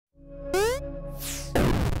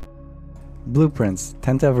Blueprints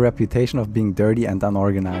tend to have a reputation of being dirty and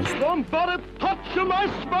unorganized. Somebody touch my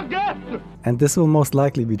spaghetti! And this will most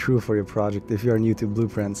likely be true for your project if you are new to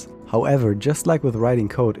blueprints. However, just like with writing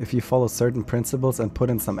code, if you follow certain principles and put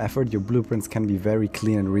in some effort, your blueprints can be very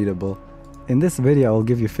clean and readable. In this video, I will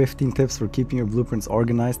give you 15 tips for keeping your blueprints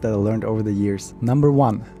organized that I learned over the years. Number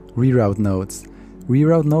 1. Reroute Nodes.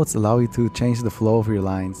 Reroute Nodes allow you to change the flow of your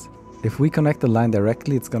lines. If we connect the line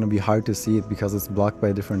directly, it's going to be hard to see it because it's blocked by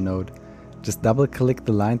a different node. Just double click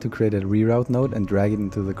the line to create a reroute node and drag it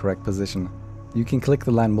into the correct position. You can click the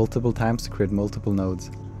line multiple times to create multiple nodes.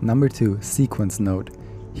 Number 2. Sequence node.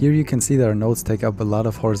 Here you can see that our nodes take up a lot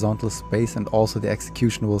of horizontal space and also the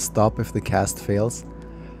execution will stop if the cast fails.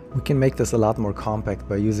 We can make this a lot more compact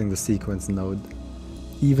by using the sequence node.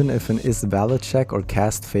 Even if an isValid check or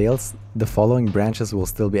cast fails, the following branches will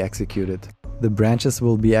still be executed. The branches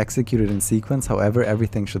will be executed in sequence, however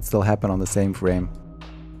everything should still happen on the same frame.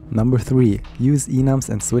 Number 3. Use enums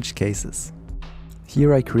and switch cases.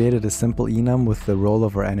 Here I created a simple enum with the role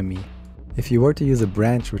of our enemy. If you were to use a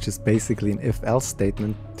branch, which is basically an if-else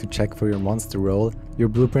statement, to check for your monster role, your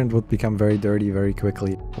blueprint would become very dirty very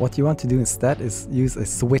quickly. What you want to do instead is use a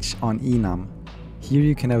switch on enum. Here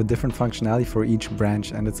you can have a different functionality for each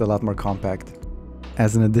branch and it's a lot more compact.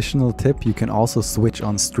 As an additional tip, you can also switch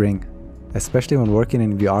on string. Especially when working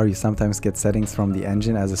in VR, you sometimes get settings from the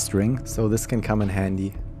engine as a string, so this can come in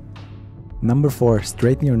handy. Number 4.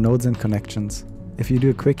 Straighten your nodes and connections. If you do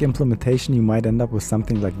a quick implementation, you might end up with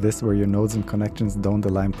something like this where your nodes and connections don't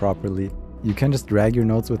align properly. You can just drag your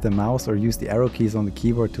nodes with the mouse or use the arrow keys on the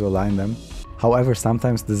keyboard to align them. However,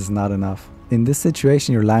 sometimes this is not enough. In this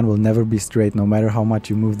situation, your line will never be straight no matter how much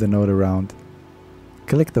you move the node around.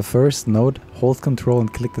 Click the first node, hold Ctrl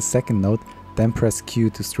and click the second node, then press Q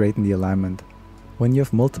to straighten the alignment. When you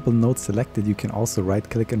have multiple nodes selected, you can also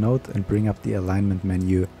right-click a node and bring up the alignment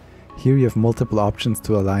menu. Here you have multiple options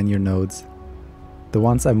to align your nodes. The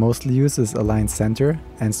ones I mostly use is Align Center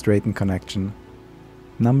and Straighten Connection.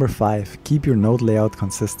 Number 5. Keep your node layout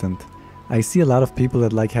consistent. I see a lot of people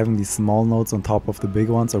that like having these small nodes on top of the big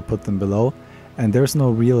ones or put them below, and there's no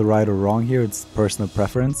real right or wrong here, it's personal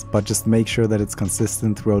preference, but just make sure that it's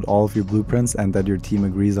consistent throughout all of your blueprints and that your team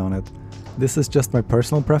agrees on it. This is just my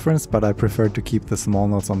personal preference, but I prefer to keep the small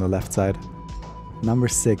nodes on the left side. Number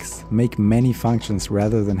 6. Make many functions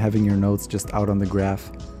rather than having your nodes just out on the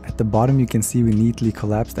graph. At the bottom you can see we neatly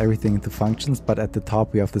collapsed everything into functions, but at the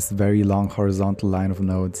top we have this very long horizontal line of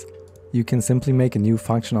nodes. You can simply make a new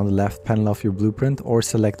function on the left panel of your blueprint or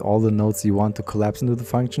select all the nodes you want to collapse into the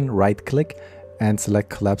function, right click and select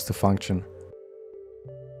collapse to function.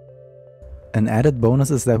 An added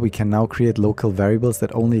bonus is that we can now create local variables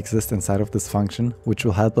that only exist inside of this function, which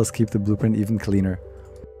will help us keep the blueprint even cleaner.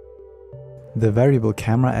 The variable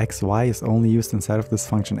camera XY is only used inside of this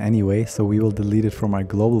function anyway, so we will delete it from our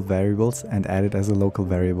global variables and add it as a local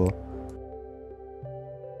variable.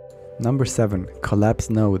 Number 7. Collapse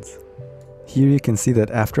nodes. Here you can see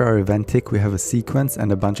that after our event tick we have a sequence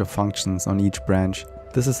and a bunch of functions on each branch.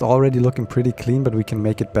 This is already looking pretty clean, but we can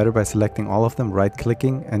make it better by selecting all of them,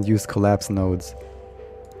 right-clicking and use collapse nodes.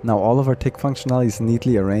 Now all of our tick functionality is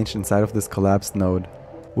neatly arranged inside of this collapsed node.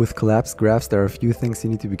 With collapsed graphs there are a few things you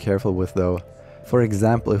need to be careful with though. For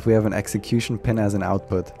example, if we have an execution pin as an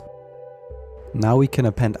output. Now we can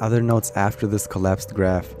append other nodes after this collapsed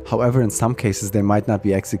graph. However, in some cases they might not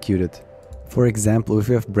be executed. For example, if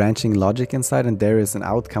we have branching logic inside and there is an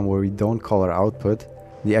outcome where we don't call our output,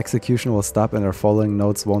 the execution will stop and our following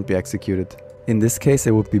nodes won't be executed. In this case,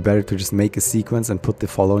 it would be better to just make a sequence and put the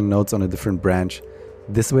following nodes on a different branch.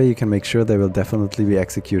 This way you can make sure they will definitely be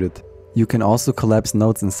executed. You can also collapse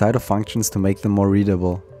nodes inside of functions to make them more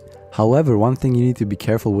readable. However, one thing you need to be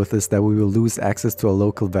careful with is that we will lose access to our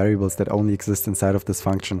local variables that only exist inside of this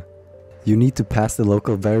function. You need to pass the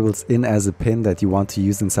local variables in as a pin that you want to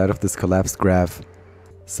use inside of this collapsed graph.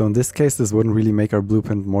 So in this case this wouldn't really make our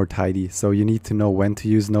blueprint more tidy, so you need to know when to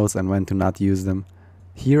use nodes and when to not use them.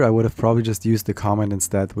 Here I would have probably just used the comment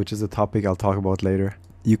instead, which is a topic I'll talk about later.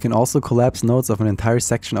 You can also collapse nodes of an entire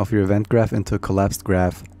section of your event graph into a collapsed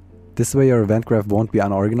graph. This way your event graph won't be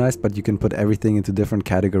unorganized, but you can put everything into different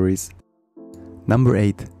categories. Number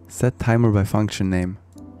 8. Set timer by function name.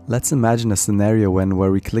 Let's imagine a scenario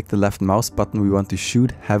where we click the left mouse button, we want to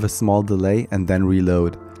shoot, have a small delay and then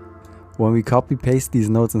reload. When we copy paste these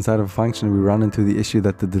nodes inside of a function, we run into the issue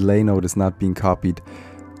that the delay node is not being copied.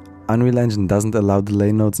 Unreal Engine doesn't allow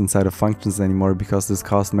delay nodes inside of functions anymore because this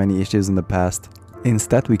caused many issues in the past.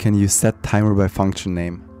 Instead we can use set timer by function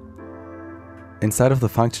name. Inside of the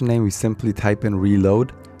function name we simply type in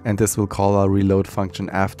reload and this will call our reload function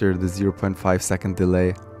after the 0.5 second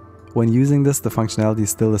delay. When using this, the functionality is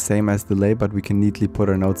still the same as delay, but we can neatly put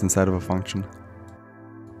our nodes inside of a function.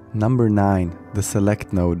 Number 9. The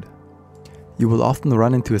select node. You will often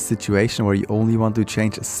run into a situation where you only want to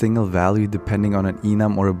change a single value depending on an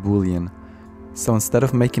enum or a boolean. So instead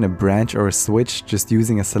of making a branch or a switch, just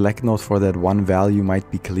using a select node for that one value might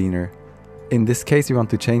be cleaner. In this case, we want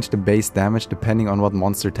to change the base damage depending on what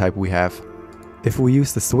monster type we have. If we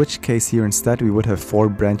use the switch case here instead, we would have 4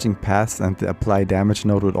 branching paths and the apply damage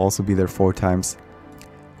node would also be there 4 times.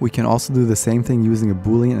 We can also do the same thing using a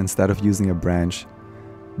boolean instead of using a branch.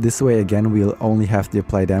 This way again we'll only have the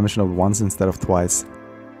apply damage node once instead of twice.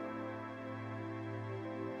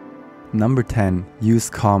 Number 10. Use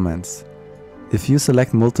comments. If you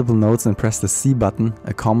select multiple nodes and press the C button,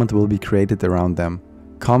 a comment will be created around them.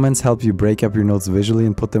 Comments help you break up your nodes visually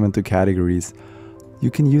and put them into categories. You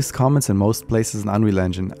can use comments in most places in Unreal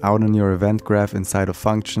Engine, out in your event graph, inside of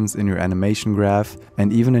functions, in your animation graph,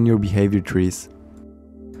 and even in your behavior trees.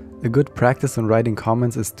 A good practice when writing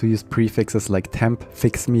comments is to use prefixes like temp,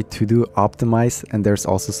 fixme, to do, optimize, and there's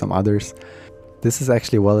also some others. This is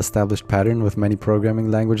actually a well-established pattern with many programming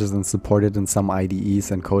languages and supported in some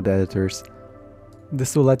IDEs and code editors.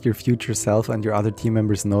 This will let your future self and your other team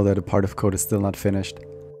members know that a part of code is still not finished.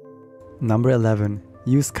 Number 11.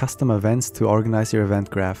 Use custom events to organize your event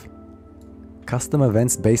graph. Custom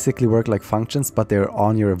events basically work like functions, but they are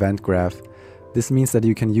on your event graph. This means that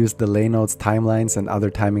you can use delay nodes, timelines, and other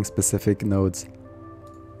timing specific nodes.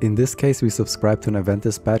 In this case, we subscribe to an event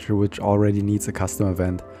dispatcher which already needs a custom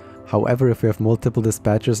event. However, if we have multiple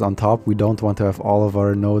dispatchers on top, we don't want to have all of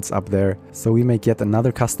our nodes up there, so we make yet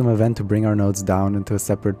another custom event to bring our nodes down into a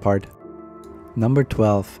separate part. Number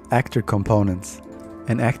 12. Actor components.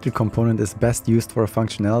 An actor component is best used for a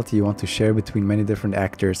functionality you want to share between many different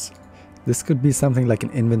actors. This could be something like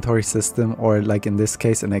an inventory system, or like in this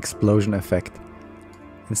case an explosion effect.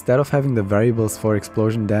 Instead of having the variables for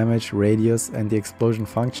explosion damage, radius, and the explosion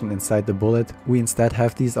function inside the bullet, we instead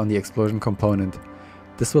have these on the explosion component.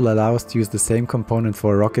 This will allow us to use the same component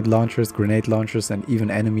for rocket launchers, grenade launchers, and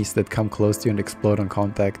even enemies that come close to you and explode on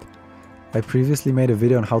contact. I previously made a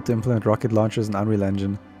video on how to implement rocket launchers in Unreal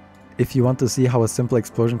Engine. If you want to see how a simple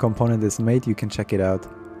explosion component is made, you can check it out.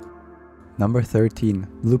 Number 13.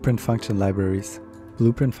 Blueprint function libraries.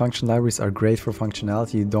 Blueprint function libraries are great for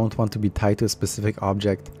functionality you don't want to be tied to a specific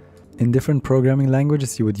object. In different programming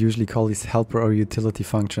languages, you would usually call these helper or utility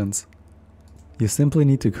functions. You simply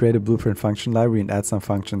need to create a blueprint function library and add some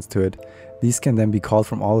functions to it. These can then be called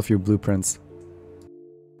from all of your blueprints.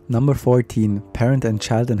 Number 14. Parent and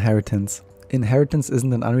child inheritance. Inheritance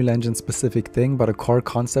isn't an Unreal Engine specific thing, but a core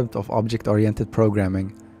concept of object-oriented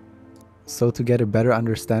programming. So to get a better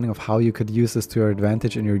understanding of how you could use this to your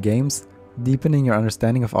advantage in your games, deepening your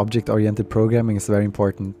understanding of object-oriented programming is very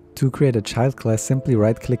important. To create a child class, simply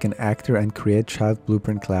right-click an actor and create child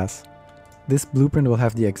blueprint class. This blueprint will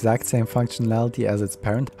have the exact same functionality as its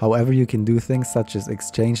parent, however you can do things such as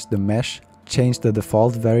exchange the mesh, change the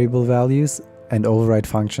default variable values, and override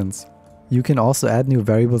functions. You can also add new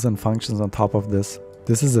variables and functions on top of this.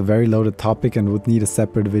 This is a very loaded topic and would need a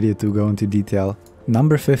separate video to go into detail.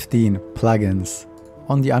 Number 15. Plugins.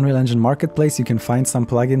 On the Unreal Engine Marketplace you can find some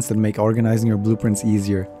plugins that make organizing your blueprints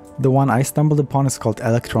easier. The one I stumbled upon is called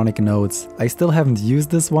Reroute Nodes. I still haven't used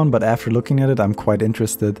this one, but after looking at it I'm quite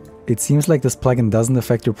interested. It seems like this plugin doesn't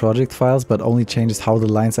affect your project files, but only changes how the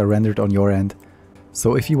lines are rendered on your end.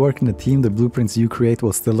 So if you work in a team, the blueprints you create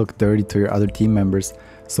will still look dirty to your other team members,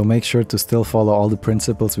 so make sure to still follow all the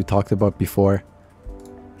principles we talked about before.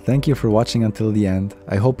 Thank you for watching until the end.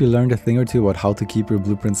 I hope you learned a thing or two about how to keep your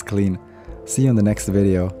blueprints clean. See you in the next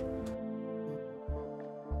video.